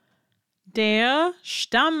Der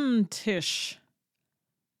Stammtisch.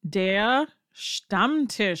 Der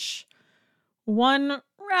Stammtisch. One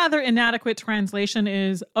rather inadequate translation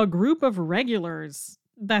is a group of regulars.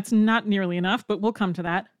 That's not nearly enough, but we'll come to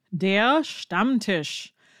that. Der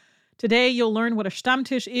Stammtisch. Today, you'll learn what a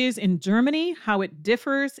Stammtisch is in Germany, how it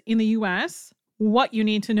differs in the US, what you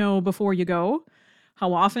need to know before you go,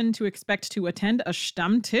 how often to expect to attend a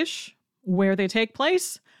Stammtisch, where they take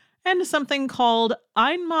place, and something called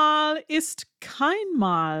Einmal ist kein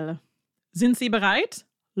Mal. Sind Sie bereit?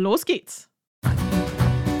 Los geht's!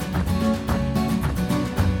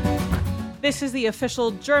 This is the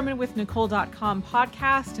official GermanWithNicole.com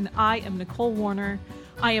podcast, and I am Nicole Warner.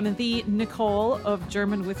 I am the Nicole of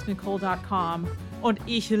GermanWithNicole.com, und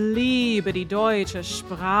ich liebe die deutsche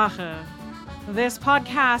Sprache. This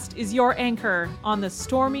podcast is your anchor on the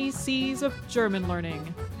stormy seas of German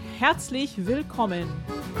learning. Herzlich willkommen.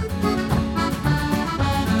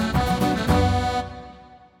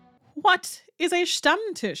 What is a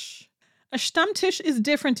Stammtisch? A Stammtisch is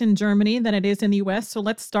different in Germany than it is in the US, so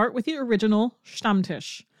let's start with the original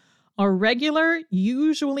Stammtisch. A regular,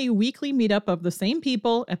 usually weekly meetup of the same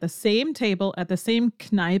people at the same table at the same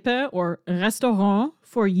Kneipe or Restaurant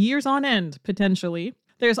for years on end, potentially.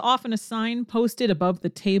 There's often a sign posted above the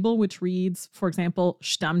table which reads, for example,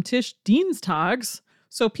 Stammtisch Dienstags,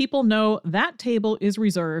 so people know that table is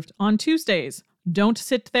reserved on Tuesdays. Don't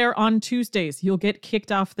sit there on Tuesdays. You'll get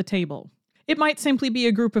kicked off the table. It might simply be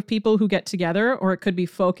a group of people who get together, or it could be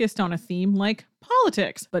focused on a theme like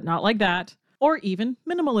politics, but not like that, or even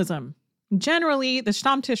minimalism. Generally, the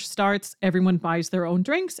Stammtisch starts, everyone buys their own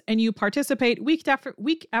drinks, and you participate week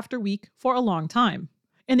after week for a long time.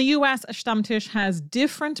 In the US, a Stammtisch has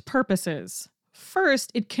different purposes.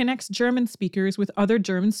 First, it connects German speakers with other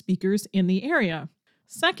German speakers in the area.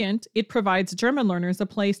 Second, it provides German learners a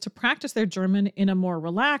place to practice their German in a more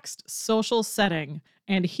relaxed, social setting.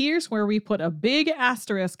 And here's where we put a big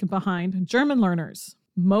asterisk behind German learners.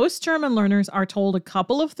 Most German learners are told a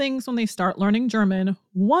couple of things when they start learning German,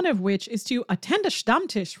 one of which is to attend a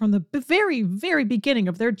Stammtisch from the very, very beginning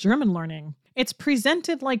of their German learning. It's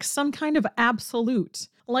presented like some kind of absolute.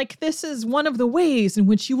 Like this is one of the ways in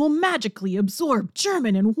which you will magically absorb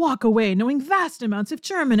German and walk away knowing vast amounts of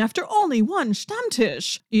German after only one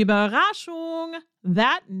Stammtisch. Überraschung!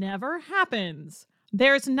 That never happens.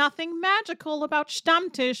 There's nothing magical about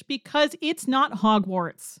Stammtisch because it's not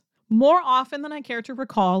Hogwarts. More often than I care to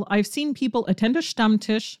recall, I've seen people attend a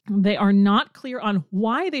Stammtisch. They are not clear on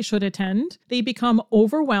why they should attend. They become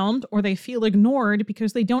overwhelmed or they feel ignored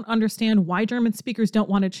because they don't understand why German speakers don't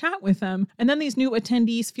want to chat with them. And then these new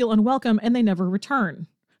attendees feel unwelcome and they never return.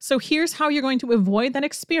 So here's how you're going to avoid that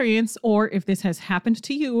experience, or if this has happened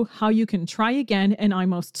to you, how you can try again, and I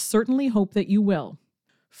most certainly hope that you will.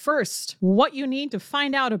 First, what you need to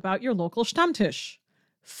find out about your local Stammtisch.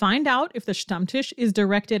 Find out if the Stammtisch is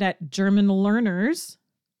directed at German learners,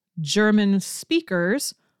 German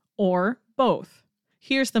speakers, or both.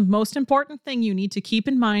 Here's the most important thing you need to keep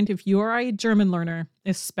in mind if you are a German learner,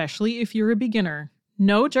 especially if you're a beginner.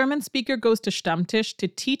 No German speaker goes to Stammtisch to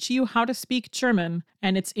teach you how to speak German,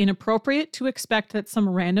 and it's inappropriate to expect that some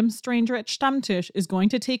random stranger at Stammtisch is going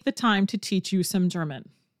to take the time to teach you some German.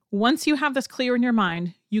 Once you have this clear in your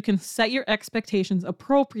mind, you can set your expectations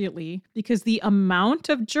appropriately because the amount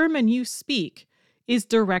of German you speak is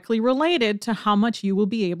directly related to how much you will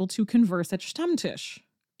be able to converse at Stammtisch.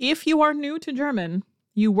 If you are new to German,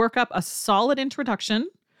 you work up a solid introduction,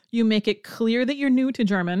 you make it clear that you're new to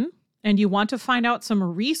German, and you want to find out some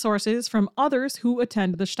resources from others who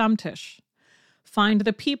attend the Stammtisch. Find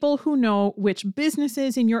the people who know which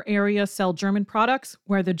businesses in your area sell German products,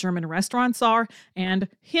 where the German restaurants are, and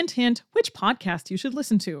hint, hint, which podcast you should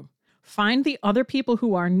listen to. Find the other people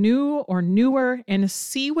who are new or newer and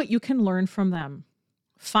see what you can learn from them.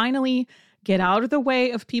 Finally, get out of the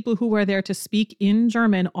way of people who are there to speak in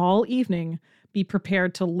German all evening. Be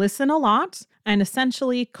prepared to listen a lot and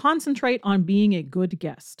essentially concentrate on being a good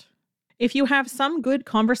guest. If you have some good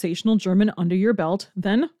conversational German under your belt,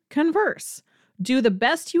 then converse. Do the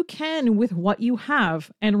best you can with what you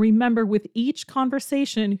have, and remember, with each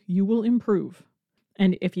conversation, you will improve.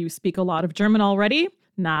 And if you speak a lot of German already,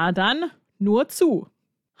 na dann, nur zu.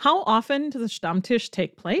 How often does a Stammtisch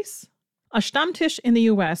take place? A Stammtisch in the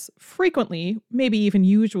US frequently, maybe even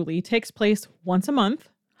usually, takes place once a month.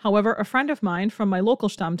 However, a friend of mine from my local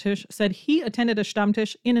Stammtisch said he attended a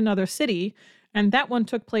Stammtisch in another city, and that one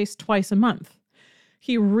took place twice a month.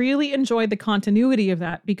 He really enjoyed the continuity of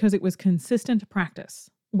that because it was consistent practice.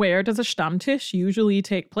 Where does a Stammtisch usually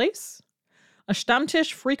take place? A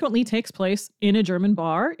Stammtisch frequently takes place in a German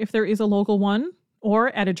bar, if there is a local one, or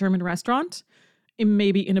at a German restaurant,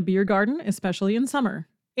 maybe in a beer garden, especially in summer.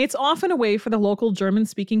 It's often a way for the local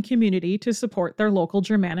German-speaking community to support their local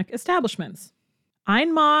Germanic establishments.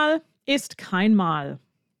 Einmal ist kein Mal.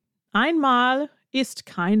 Einmal ist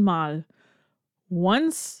kein Mal.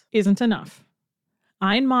 Once isn't enough.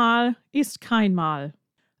 Einmal ist kein Mal.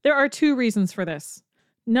 There are 2 reasons for this.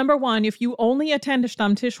 Number 1, if you only attend a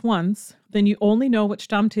Stammtisch once, then you only know what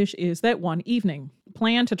Stammtisch is that one evening.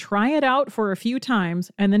 Plan to try it out for a few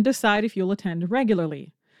times and then decide if you'll attend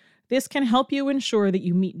regularly. This can help you ensure that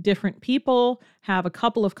you meet different people, have a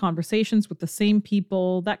couple of conversations with the same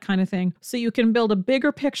people, that kind of thing, so you can build a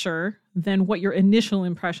bigger picture than what your initial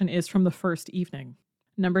impression is from the first evening.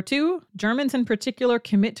 Number 2, Germans in particular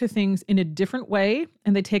commit to things in a different way,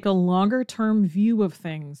 and they take a longer-term view of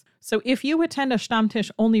things. So if you attend a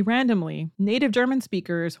Stammtisch only randomly, native German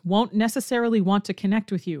speakers won't necessarily want to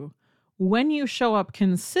connect with you. When you show up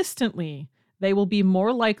consistently, they will be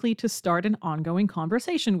more likely to start an ongoing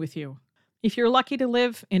conversation with you. If you're lucky to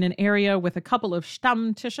live in an area with a couple of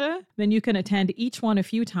Stammtische, then you can attend each one a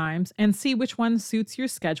few times and see which one suits your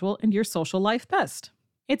schedule and your social life best.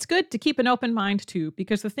 It's good to keep an open mind too,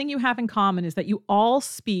 because the thing you have in common is that you all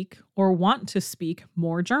speak or want to speak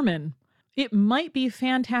more German. It might be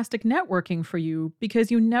fantastic networking for you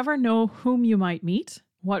because you never know whom you might meet,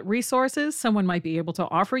 what resources someone might be able to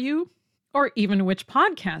offer you, or even which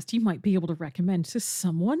podcast you might be able to recommend to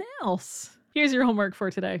someone else. Here's your homework for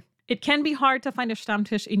today. It can be hard to find a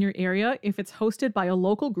Stammtisch in your area if it's hosted by a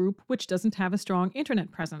local group which doesn't have a strong internet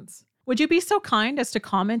presence. Would you be so kind as to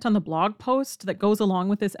comment on the blog post that goes along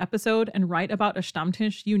with this episode and write about a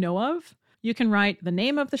Stammtisch you know of? You can write the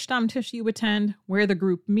name of the Stammtisch you attend, where the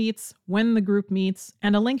group meets, when the group meets,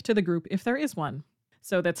 and a link to the group if there is one.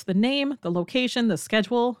 So that's the name, the location, the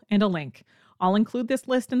schedule, and a link. I'll include this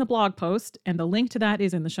list in the blog post, and the link to that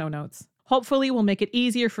is in the show notes. Hopefully, we'll make it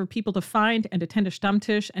easier for people to find and attend a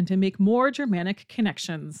Stammtisch and to make more Germanic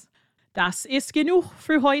connections. Das ist genug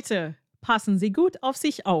für heute. Passen Sie gut auf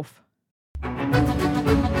sich auf.